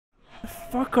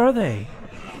fuck are they?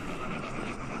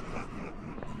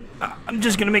 I'm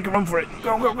just gonna make a run for it.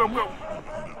 Go, go, go, go.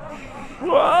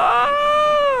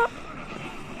 Whoa!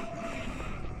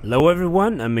 Hello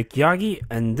everyone, I'm McYawgi,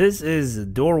 and this is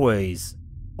Doorways,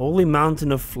 Holy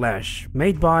Mountain of Flesh,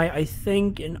 made by, I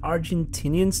think, an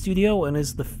Argentinian studio, and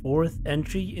is the 4th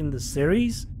entry in the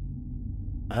series.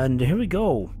 And here we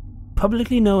go.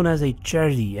 Publicly known as a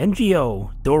charity,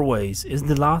 NGO, Doorways is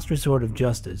the last resort of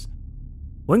justice.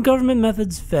 When government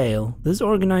methods fail, this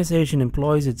organization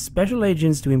employs its special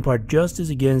agents to impart justice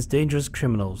against dangerous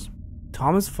criminals.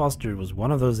 Thomas Foster was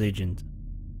one of those agents.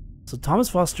 So Thomas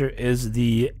Foster is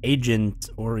the agent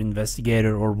or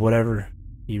investigator or whatever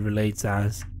he relates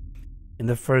as. In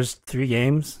the first 3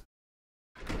 games,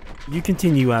 you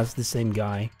continue as the same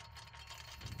guy.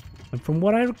 And from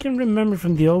what I can remember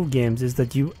from the old games is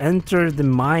that you enter the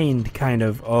mind kind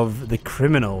of the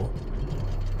criminal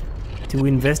to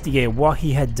investigate what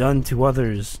he had done to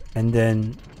others and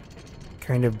then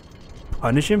kind of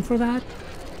punish him for that.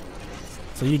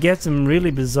 So you get some really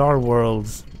bizarre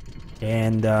worlds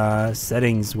and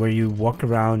settings where you walk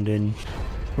around in.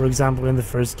 For example, in the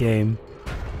first game,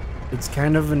 it's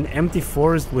kind of an empty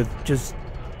forest with just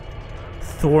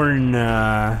thorny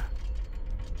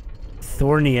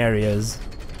areas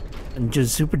and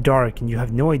just super dark, and you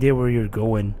have no idea where you're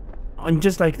going. And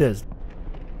just like this,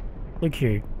 look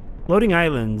here, floating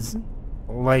islands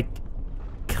like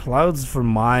clouds for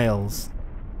miles.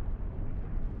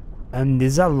 And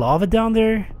is that lava down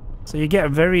there? So you get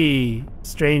very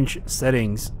strange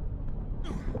settings.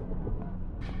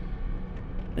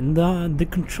 And the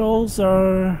controls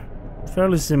are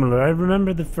fairly similar. I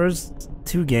remember the first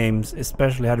 2 games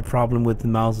especially had a problem with the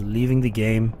mouse leaving the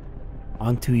game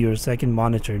onto your second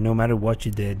monitor no matter what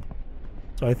you did.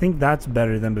 So I think that's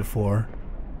better than before.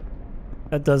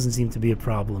 That doesn't seem to be a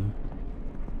problem.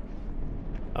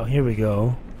 Oh, here we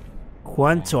go.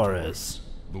 Juan Torres.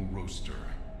 The Roaster.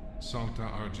 Salta,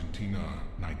 Argentina,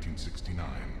 1969.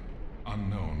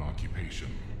 Unknown occupation.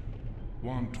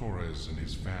 Juan Torres and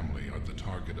his family are the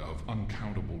target of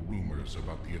uncountable rumors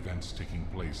about the events taking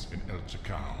place in El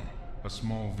Chacal, a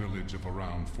small village of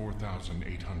around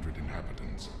 4,800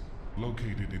 inhabitants,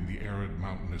 located in the arid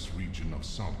mountainous region of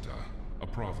Salta, a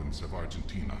province of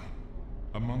Argentina.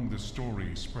 Among the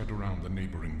stories spread around the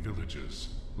neighboring villages,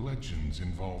 legends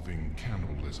involving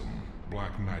cannibalism,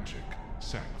 black magic,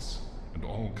 sects, and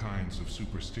all kinds of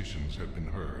superstitions have been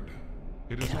heard.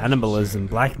 It is cannibalism,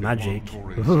 black magic.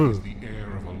 Torres is the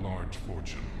heir of a large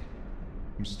fortune.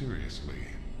 Mysteriously,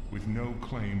 with no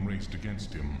claim raised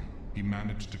against him, he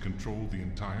managed to control the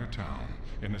entire town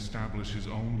and establish his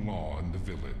own law in the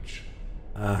village.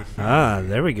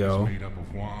 There we go. Is made up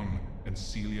of Juan and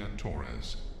Celia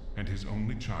Torres, and his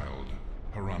only child,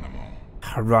 Geronimo.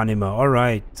 Geronimo,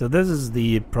 alright. So this is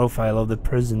the profile of the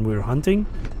person we're hunting,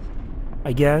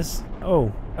 I guess.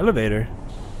 Oh, elevator.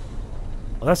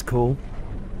 Well, that's cool.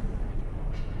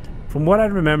 From what I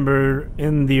remember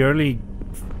in the early...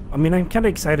 I mean, I'm kind of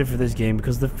excited for this game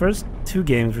because the first 2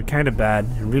 games were kind of bad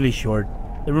and really short.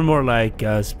 They were more like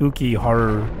spooky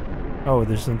horror. Oh,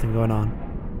 there's something going on.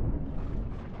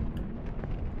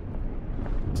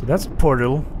 So that's a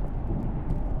portal.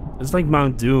 It's like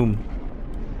Mount Doom.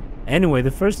 Anyway,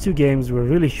 the first 2 games were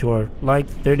really short, like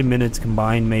 30 minutes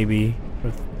combined maybe,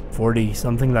 or 40,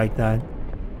 something like that.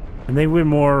 And they were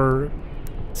more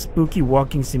spooky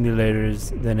walking simulators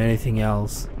than anything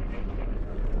else.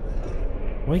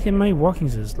 Why am I walking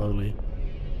so slowly?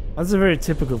 That's a very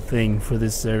typical thing for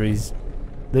this series.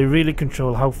 They really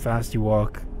control how fast you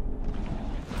walk.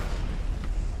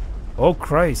 Oh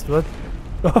Christ, what?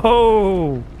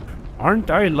 Oh! Aren't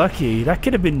I lucky? That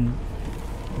could have been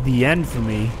the end for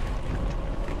me.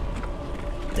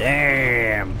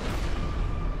 Damn!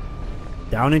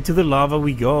 Down into the lava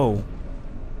we go.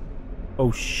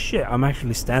 Oh shit, I'm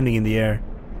actually standing in the air.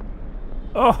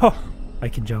 Oh! I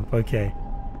can jump, okay.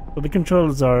 Well, the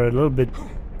controls are a little bit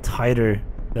tighter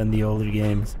than the older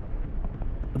games.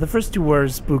 But the first 2 were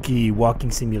spooky walking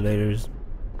simulators.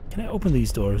 Can I open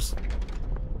these doors?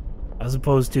 As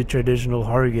opposed to traditional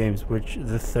horror games, which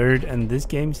the 3rd and this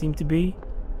game seem to be.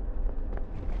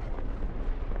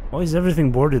 Why is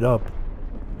everything boarded up?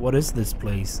 What is this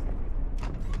place?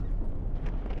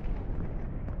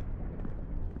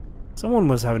 Someone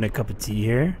was having a cup of tea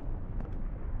here.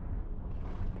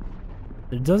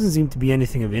 There doesn't seem to be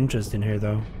anything of interest in here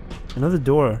though. Another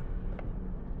door.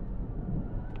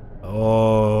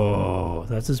 Oh,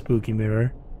 that's a spooky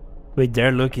mirror. Wait,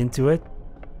 dare look into it?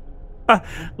 Ah,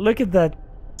 look at that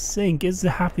sink. It's the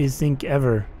happiest sink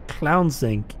ever. Clown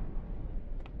sink.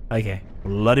 Okay.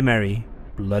 Bloody Mary.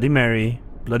 Bloody Mary.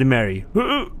 Bloody Mary.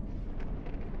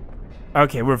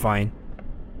 Okay, we're fine.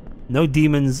 No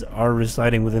demons are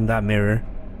residing within that mirror.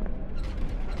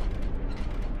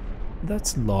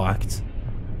 That's locked.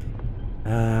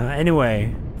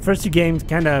 Anyway, first two games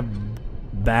kind of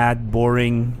bad,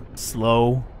 boring,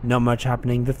 slow, not much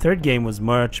happening. The third game was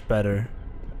much better.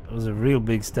 It was a real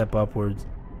big step upwards.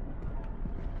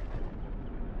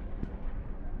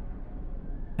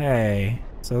 Hey,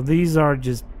 so these are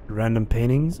just random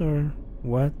paintings or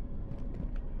what?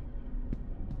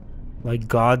 Like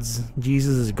God's,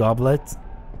 Jesus' goblet?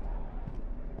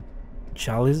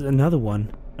 Chalice, another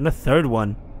one. And a third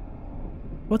one.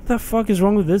 What the fuck is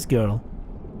wrong with this girl?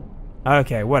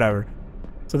 Okay, whatever.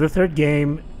 So the third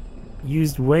game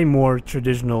used way more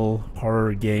traditional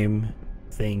horror game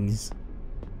things.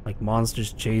 Like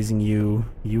monsters chasing you,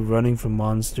 you running from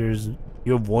monsters,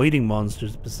 you avoiding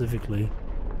monsters specifically.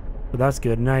 But that's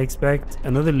good, and I expect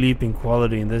another leap in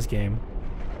quality in this game.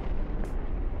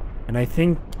 And I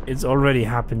think it's already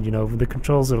happened, you know, the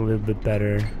controls are a little bit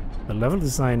better. The level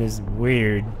design is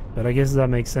weird, but I guess that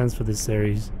makes sense for this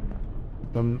series.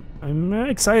 I'm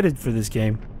excited for this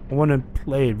game. I want to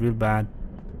play it real bad.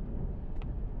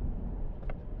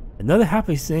 Another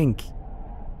happy sink.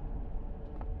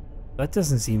 That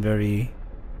doesn't seem very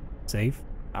safe.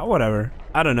 Whatever.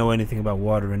 I don't know anything about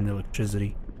water and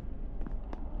electricity.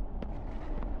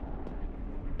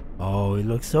 Oh, it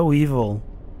looks so evil.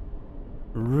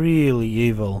 Really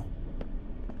evil.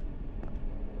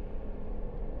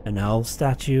 An owl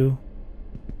statue.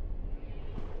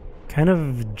 Kind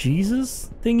of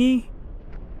Jesus thingy.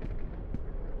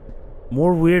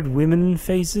 More weird women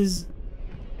faces.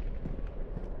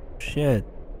 Shit.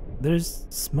 There's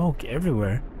smoke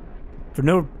everywhere. For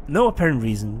no apparent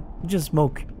reason. Just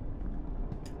smoke.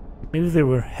 Maybe there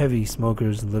were heavy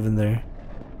smokers living there.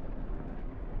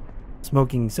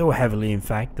 Smoking so heavily, in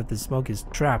fact, that the smoke is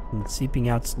trapped and seeping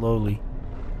out slowly.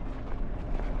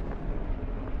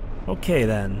 Okay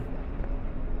then.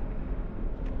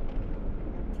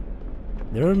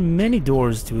 There are many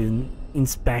doors to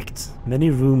inspect, many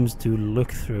rooms to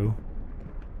look through.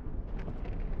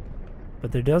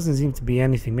 But there doesn't seem to be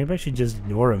anything. Maybe I should just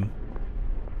ignore them.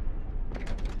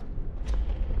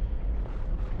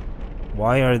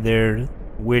 Why are there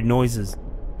weird noises?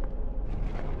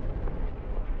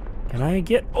 Can I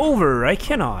get over? I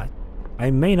cannot.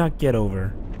 I may not get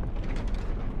over.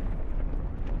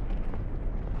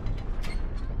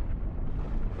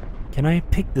 Can I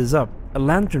pick this up? A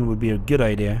lantern would be a good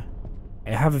idea.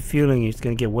 I have a feeling it's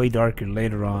gonna get way darker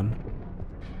later on.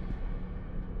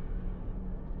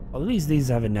 At least these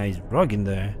have a nice rug in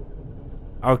there.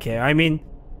 Okay, I mean,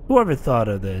 whoever thought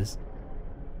of this?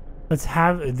 Let's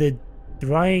have the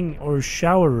drying or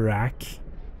shower rack,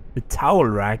 the towel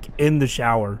rack in the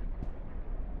shower.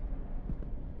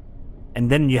 And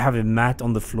then you have a mat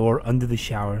on the floor under the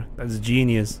shower. That's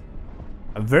genius.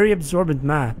 A very absorbent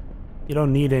mat. You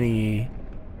don't need any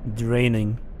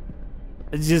draining.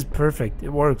 It's just perfect. It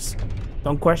works.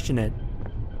 Don't question it.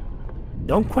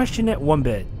 Don't question it one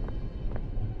bit.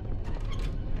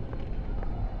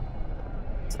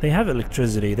 So they have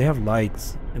electricity. They have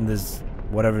lights in this,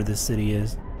 whatever this city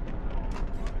is.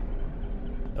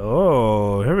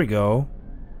 Oh, here we go.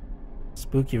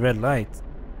 Spooky red light.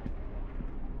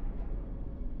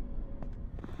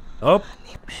 Up.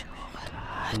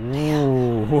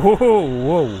 Whoa, whoa,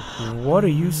 whoa. What are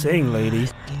you saying, lady?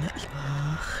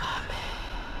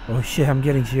 Oh shit, I'm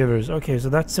getting shivers. Okay, so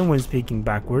that's someone speaking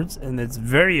backwards, and it's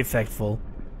very effectful.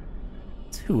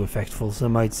 Too effectful,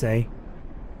 some might say.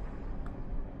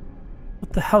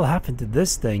 What the hell happened to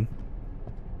this thing?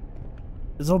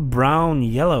 It's all brown,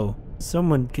 yellow.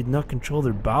 Someone could not control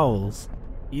their bowels.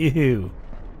 Ew.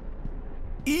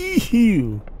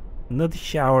 Ew. Another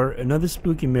shower, another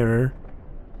spooky mirror.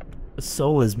 A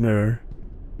soulless mirror.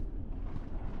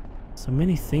 So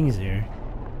many things here.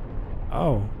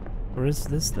 Oh, where is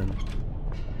this then?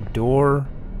 Door.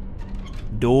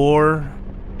 Door.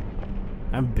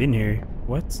 I've been here.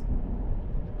 What?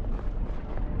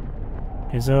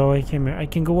 Okay, so I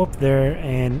can go up there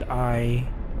and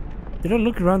did I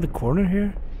look around the corner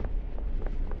here?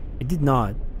 I did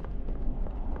not.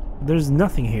 There's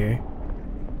nothing here.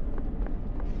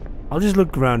 I'll just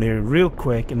look around here real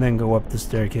quick and then go up the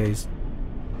staircase.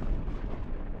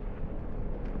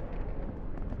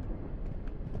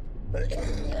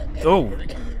 Oh!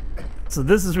 So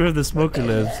this is where the smoker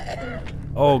lives.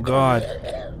 Oh god.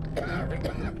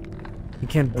 He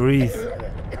can't breathe.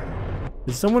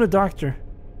 Is someone a doctor?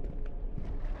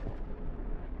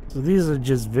 So these are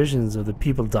just visions of the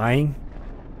people dying?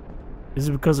 Is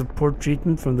it because of poor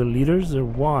treatment from the leaders, or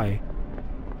why?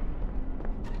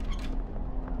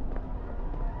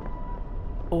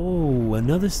 Oh, Ooh,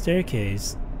 another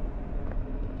staircase.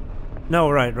 No,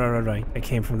 right. I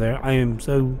came from there. I am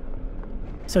so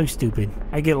stupid.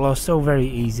 I get lost so very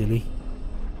easily.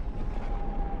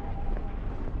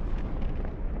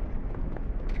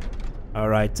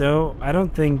 Alright, so I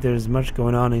don't think there's much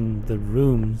going on in the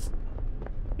rooms.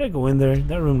 Did I go in there?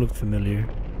 That room looked familiar.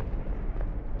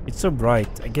 It's so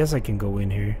bright. I guess I can go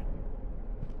in here.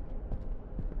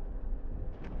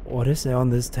 What is there on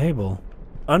this table?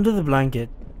 Under the blanket.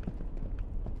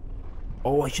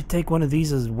 Oh, I should take one of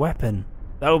these as a weapon.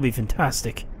 That would be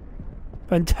fantastic.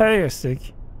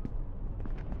 Fantastic.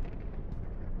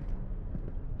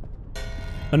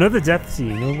 Another death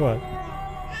scene, or what?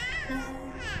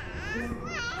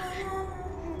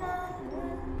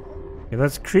 Yeah,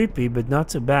 that's creepy, but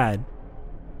not so bad.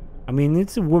 I mean,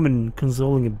 it's a woman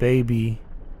consoling a baby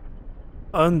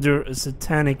under a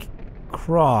satanic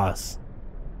cross.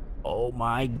 Oh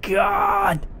my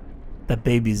god! That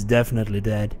baby is definitely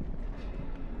dead.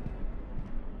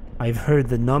 I've heard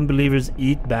that non-believers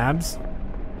eat babs.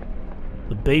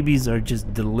 The babies are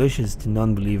just delicious to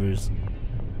non-believers.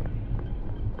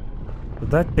 But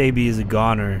that baby is a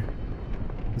goner,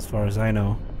 as far as I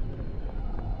know.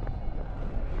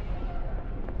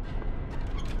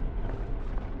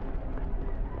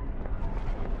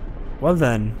 Well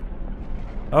then.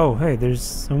 Oh, hey, there's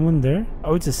someone there?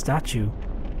 Oh, it's a statue.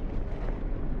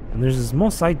 And there's a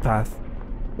small side path.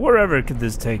 Wherever could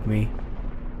this take me?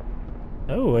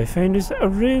 Oh, I found this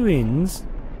ruins.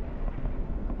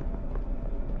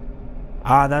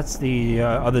 Ah, that's the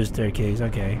other staircase,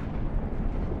 okay.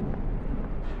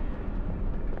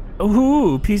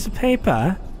 Ooh, piece of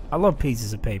paper. I love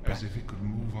pieces of paper. As if it could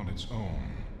move on its own,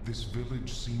 this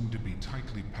village seemed to be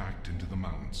tightly packed into the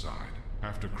mountainside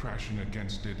after crashing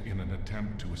against it in an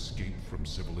attempt to escape from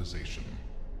civilization.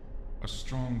 A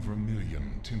strong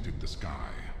vermilion tinted the sky.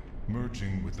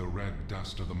 Merging with the red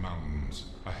dust of the mountains,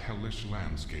 a hellish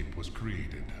landscape was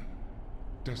created.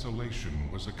 Desolation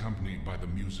was accompanied by the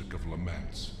music of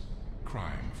laments,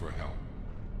 crying for help.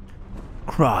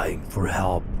 Crying for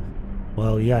help.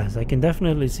 Well, yes, I can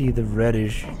definitely see the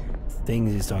reddish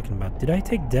things he's talking about. Did I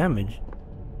take damage?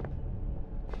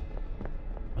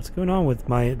 What's going on with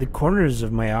the corners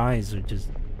of my eyes are just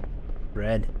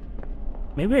red.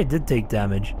 Maybe I did take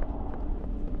damage.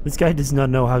 This guy does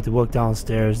not know how to walk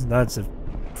downstairs. That's a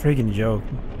freaking joke.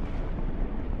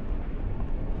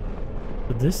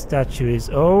 But this statue is...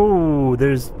 Oh,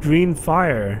 there's green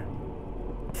fire.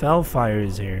 Fire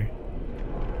is here.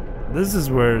 This is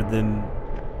where the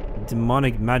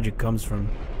demonic magic comes from.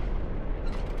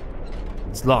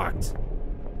 It's locked.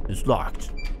 It's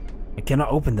locked. I cannot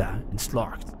open that. It's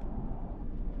locked.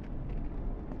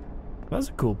 That's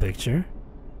a cool picture.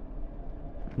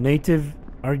 Native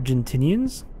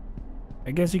Argentinians? I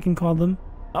guess you can call them.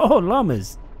 Oh,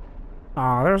 llamas.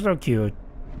 Aw, they're so cute.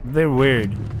 They're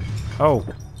weird. Oh.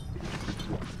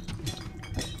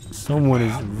 Someone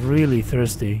is really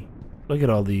thirsty. Look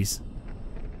at all these.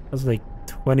 That's like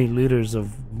 20 liters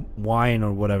of wine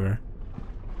or whatever.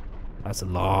 That's a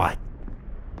lot.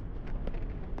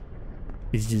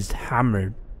 He's just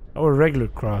hammered. Oh, a regular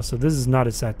cross. So this is not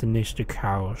a satanistic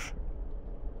house.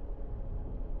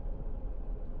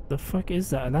 The fuck is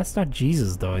that? That's not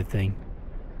Jesus though, I think.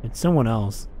 It's someone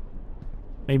else.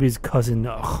 Maybe his cousin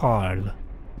Carl.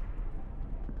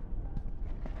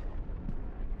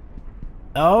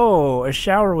 Oh, a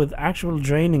shower with actual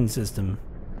draining system.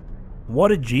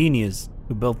 What a genius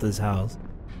who built this house.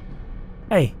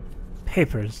 Hey,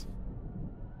 papers.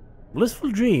 Blissful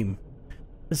dream.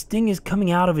 This thing is coming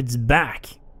out of its back.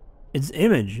 Its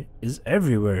image is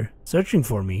everywhere, searching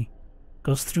for me.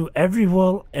 Goes through every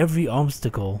wall, every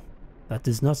obstacle. That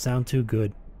does not sound too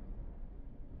good.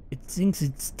 It sinks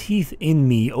its teeth in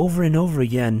me over and over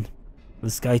again. The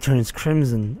sky turns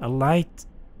crimson, a light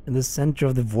in the center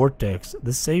of the vortex.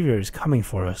 The savior is coming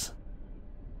for us.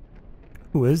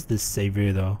 Who is this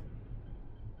savior though?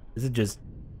 Is it just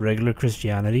regular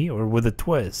Christianity or with a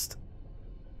twist?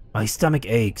 My stomach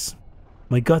aches.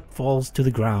 My gut falls to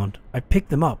the ground. I pick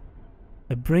them up.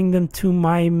 I bring them to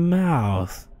my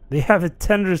mouth. They have a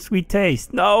tender, sweet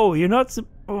taste. No, you're not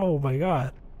oh my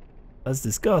god. That's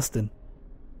disgusting.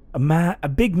 A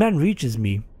big man reaches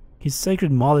me. His sacred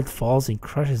mallet falls and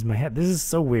crushes my head. This is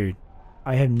so weird.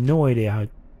 I have no idea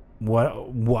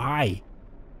why.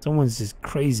 Someone's just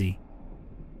crazy.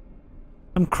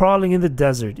 I'm crawling in the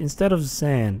desert. Instead of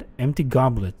sand, empty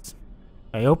goblets.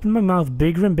 I open my mouth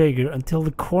bigger and bigger until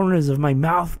the corners of my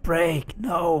mouth break.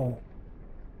 No.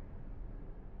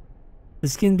 The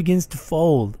skin begins to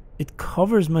fold. It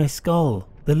covers my skull,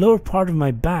 the lower part of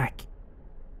my back.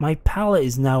 My palate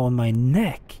is now on my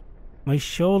neck, my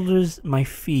shoulders, my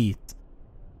feet.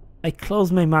 I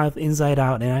close my mouth inside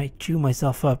out and I chew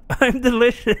myself up. I'm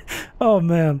delicious. Oh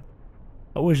man.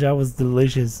 I wish I was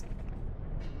delicious.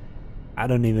 I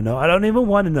don't even know. I don't even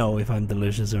want to know if I'm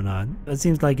delicious or not. That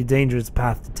seems like a dangerous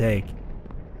path to take.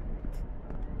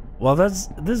 Well, this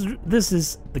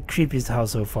is the creepiest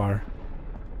house so far.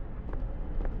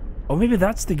 Or maybe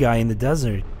that's the guy in the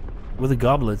desert with the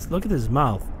goblets. Look at his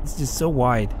mouth. It's just so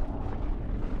wide.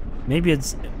 Maybe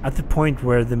it's at the point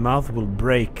where the mouth will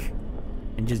break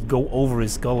and just go over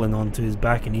his skull and onto his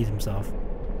back and eat himself.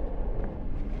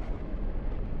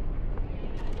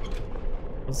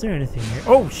 Was there anything here?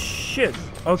 Oh shit!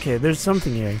 Okay, there's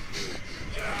something here.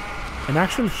 An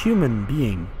actual human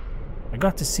being. I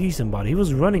got to see somebody. He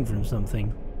was running from something.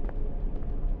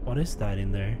 What is that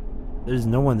in there? There's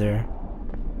no one there.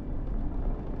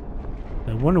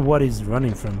 I wonder what he's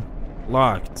running from.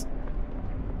 Locked.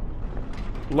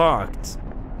 Locked.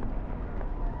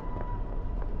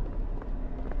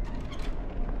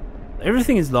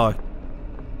 Everything is locked.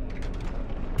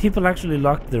 People actually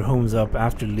locked their homes up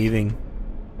after leaving.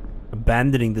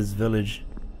 Abandoning this village.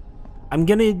 I'm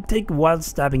gonna take a wild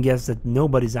stabbing guess that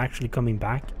nobody's actually coming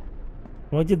back.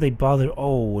 Why did they bother?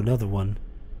 Oh, another one.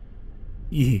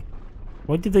 Eeh.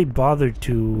 Why did they bother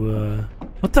to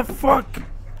what the fuck?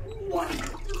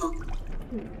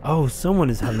 Oh, someone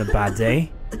is having a bad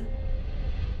day.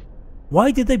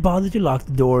 Why did they bother to lock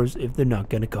the doors if they're not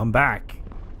gonna come back?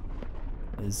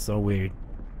 It's so weird.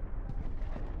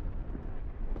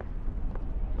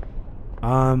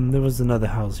 There was another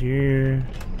house here.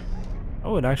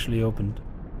 Oh, it actually opened.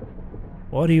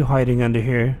 What are you hiding under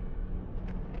here?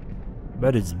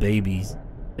 Bet it's babies.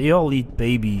 They all eat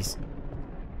babies.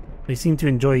 They seem to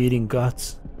enjoy eating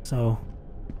guts, so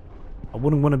I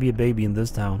wouldn't want to be a baby in this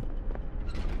town.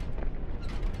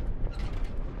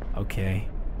 Okay.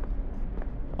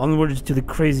 Onwards to the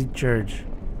crazy church.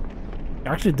 It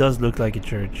actually does look like a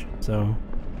church, so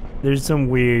there's some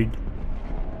weird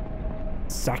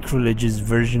sacrilegious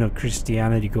version of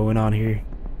Christianity going on here.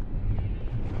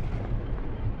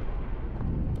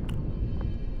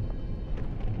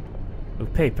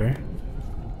 With paper.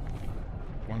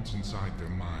 Once inside their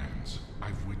minds,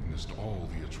 I've witnessed all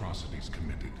the atrocities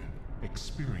committed,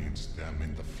 experienced them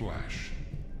in the flesh.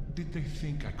 Did they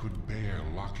think I could bear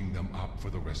locking them up for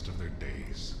the rest of their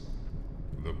days?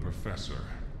 The professor,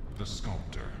 the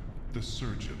sculptor, the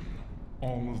surgeon,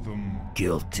 all of them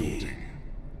Guilty.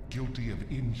 Guilty of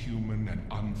inhuman and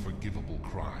unforgivable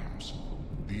crimes.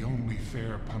 The only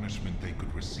fair punishment they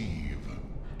could receive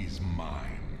is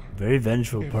mine. Very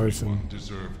vengeful person. Everyone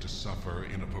deserved to suffer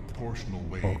in a proportional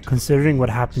way. Well, to considering the what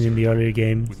happened in the other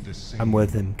game, with I'm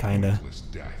with him, kinda.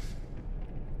 Death.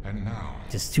 And now,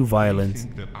 Just too violent. they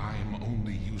think that I am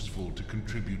only useful to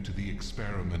contribute to the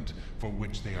experiment for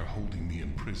which they are holding me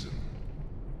in prison.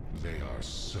 They are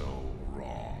so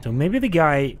wrong. So maybe the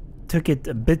guy took it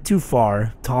a bit too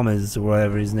far, Thomas or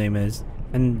whatever his name is,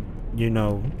 and you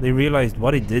know, they realized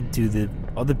what he did to the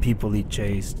other people he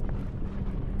chased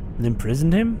and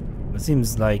imprisoned him. It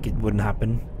seems like it wouldn't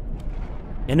happen.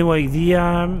 Anyway, the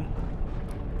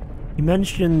you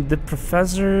mentioned the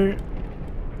professor,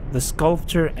 the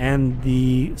sculptor, and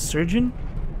the surgeon.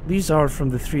 These are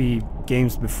from the 3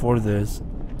 games before this.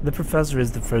 The professor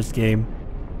is the first game.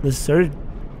 The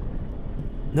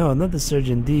No, not the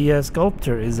surgeon. The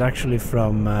sculptor is actually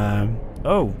from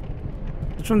oh,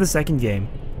 it's from the 2nd game.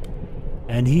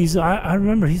 And he's I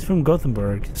remember he's from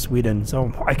Gothenburg, Sweden,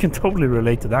 so I can totally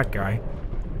relate to that guy.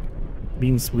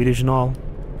 Being Swedish and all.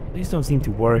 These don't seem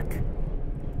to work.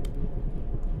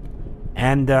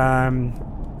 And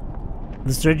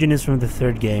the surgeon is from the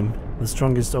 3rd game. The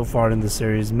strongest so far in the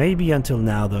series. Maybe until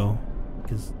now though,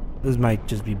 because this might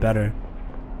just be better.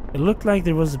 It looked like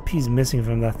there was a piece missing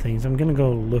from that thing, so I'm gonna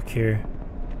go look here.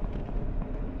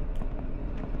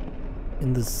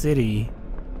 In the city.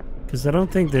 Because I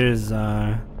don't think there's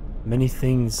many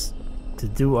things to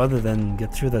do other than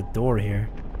get through that door here.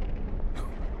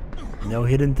 No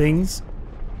hidden things?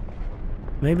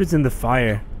 Maybe it's in the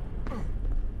fire.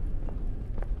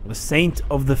 The Saint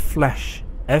of the Flesh.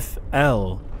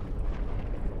 FL.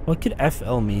 What could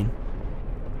FL mean?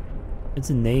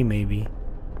 It's a name maybe.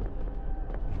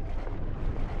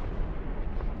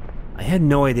 I had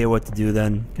no idea what to do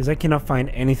then, because I cannot find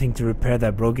anything to repair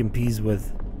that broken piece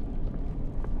with.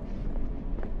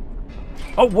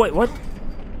 Oh, wait, what?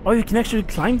 Oh, you can actually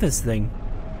climb this thing.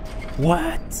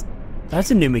 What? That's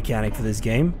a new mechanic for this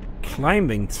game.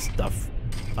 Climbing stuff,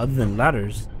 other than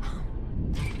ladders.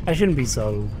 I shouldn't be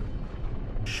so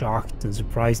shocked and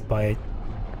surprised by it.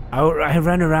 I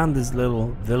ran around this little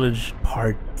village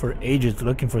part for ages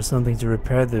looking for something to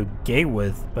repair the gate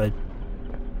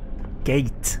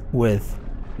with,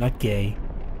 Not gay.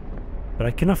 But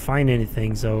I cannot find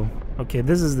anything, so... Okay,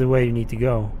 this is the way you need to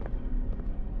go.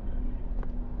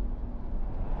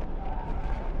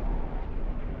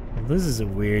 Well, this is a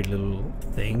weird little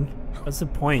thing. What's the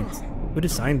point? Who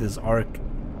designed this arch?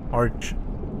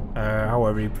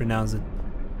 However you pronounce it.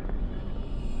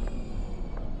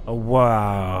 Oh,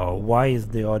 wow. Why is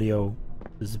the audio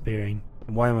disappearing?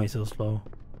 Why am I so slow?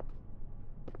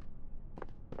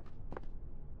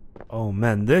 Oh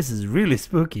man, this is really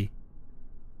spooky.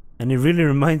 And it really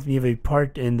reminds me of a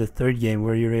part in the third game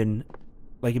where you're in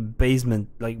like a basement,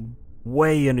 like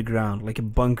way underground, like a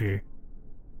bunker.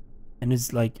 And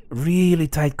it's like really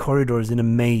tight corridors in a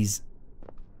maze.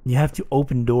 You have to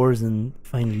open doors and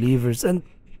find levers and...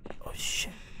 Oh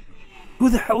shit. Who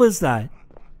the hell is that?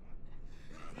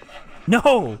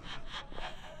 No!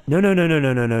 No, no, no, no,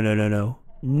 no, no, no, no, no, no.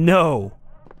 No!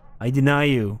 I deny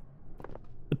you.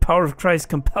 The power of Christ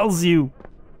compels you.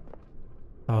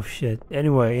 Oh shit.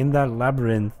 Anyway, in that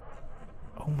labyrinth.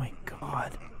 Oh my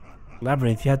god.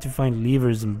 Labyrinth, you had to find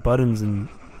levers and buttons and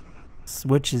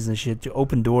switches and shit to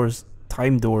open doors,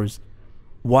 time doors,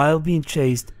 while being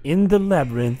chased in the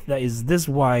labyrinth that is this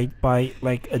wide by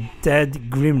like a dead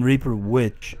Grim Reaper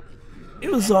witch.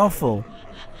 It was awful.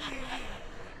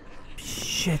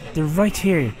 Shit, they're right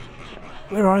here.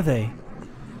 Where are they?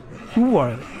 Who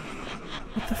are they?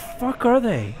 What the fuck are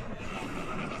they?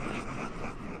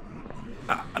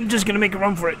 I'm just gonna make a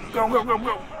run for it. Go, go, go,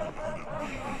 go.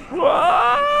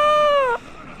 Ah!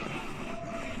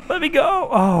 Let me go.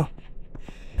 Oh,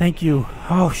 thank you.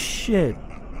 Oh shit.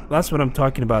 That's what I'm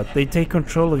talking about. They take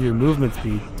control of your movement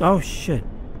speed. Oh shit.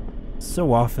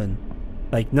 So often.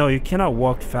 Like, no, you cannot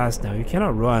walk fast now. You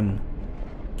cannot run.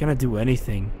 You cannot do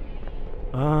anything.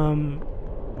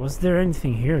 Was there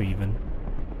anything here even?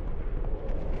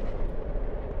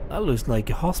 That looks like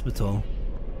a hospital.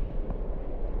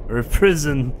 Or a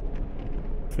prison.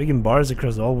 Freaking bars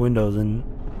across all windows, and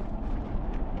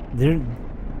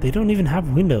they don't even have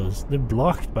windows. They're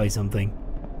blocked by something.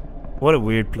 What a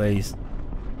weird place.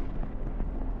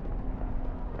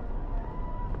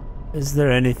 Is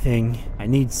there anything? I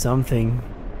need something.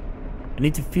 I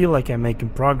need to feel like I'm making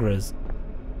progress.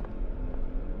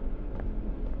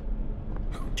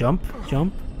 Jump,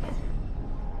 jump.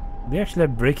 We actually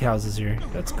have brick houses here.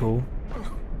 That's cool.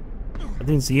 I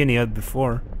didn't see any of it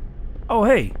before. Oh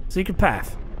hey, secret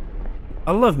path.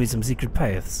 I love me some secret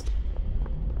paths.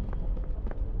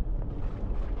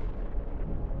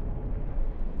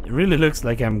 It really looks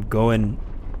like I'm going...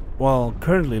 Well,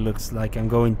 currently looks like I'm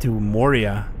going to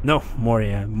Moria. No,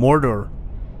 Moria. Mordor.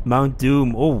 Mount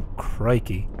Doom. Oh,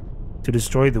 crikey. To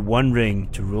destroy the One Ring,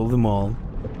 to rule them all.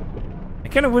 I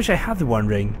kind of wish I had the One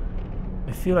Ring.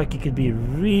 I feel like it could be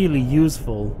really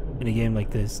useful in a game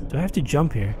like this. Do I have to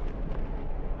jump here?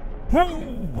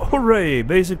 Hooray!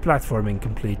 Basic platforming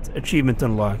complete. Achievement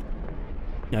unlocked.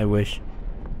 I wish.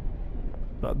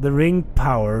 But the ring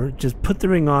power, just put the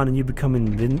ring on and you become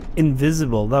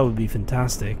invisible. That would be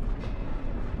fantastic.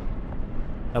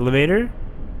 Elevator?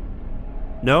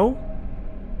 No?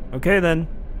 Okay then.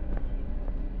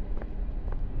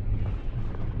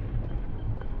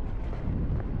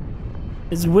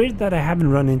 It's weird that I haven't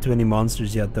run into any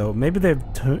monsters yet though. Maybe they've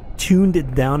tuned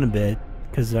it down a bit.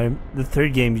 Because the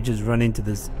third game you just run into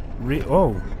this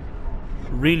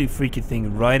really freaky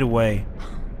thing right away.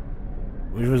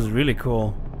 Which was really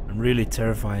cool and really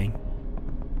terrifying.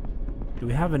 Do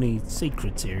we have any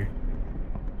secrets here?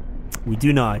 We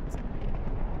do not.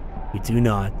 We do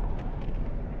not.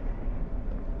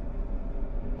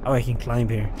 Oh, I can climb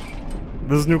here.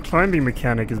 This new climbing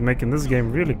mechanic is making this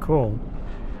game really cool.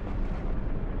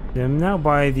 I'm now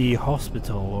by the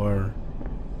hospital or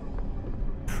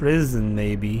prison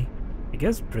maybe. I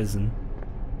guess prison.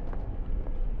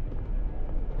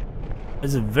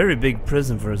 It's a very big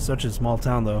prison for such a small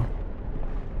town though.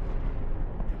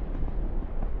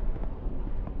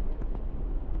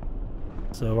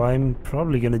 So I'm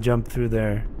probably gonna jump through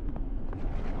there.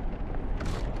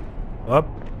 Up.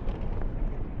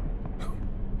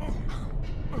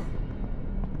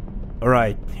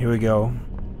 Alright, here we go.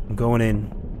 I'm going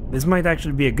in. This might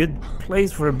actually be a good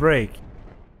place for a break,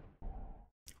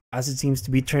 as it seems to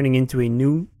be turning into a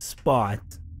new spot.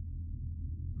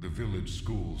 The village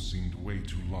school seemed way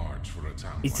too large for a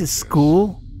town. It's a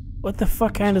school? What the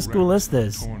fuck kind of school is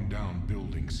this? Torn down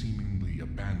building seemingly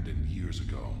abandoned years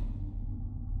ago.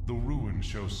 The ruins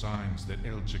show signs that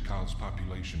El Chacal's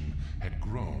population had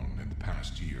grown in the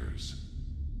past years.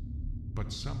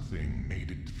 But something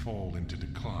made it fall into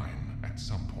decline at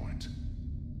some point.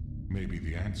 Maybe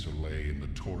the answer lay in the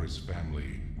Torres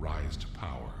family rise to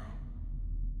power.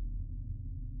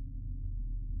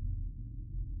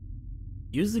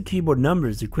 Use the keyboard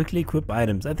numbers to quickly equip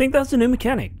items. I think that's a new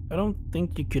mechanic. I don't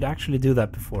think you could actually do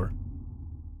that before.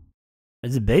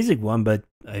 It's a basic one, but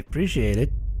I appreciate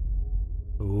it.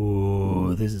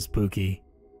 Ooh, this is spooky.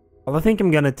 Well, I think I'm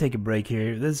gonna take a break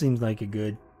here. This seems like a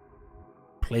good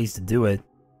place to do it.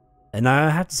 And I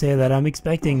have to say that I'm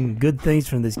expecting good things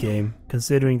from this game,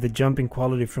 considering the jump in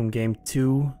quality from game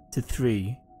 2 to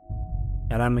 3.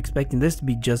 And I'm expecting this to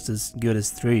be just as good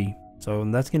as 3. So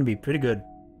that's gonna be pretty good.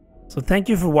 So thank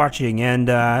you for watching, and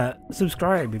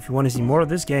subscribe if you want to see more of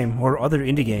this game or other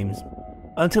indie games.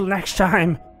 Until next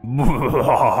time,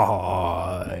 bye.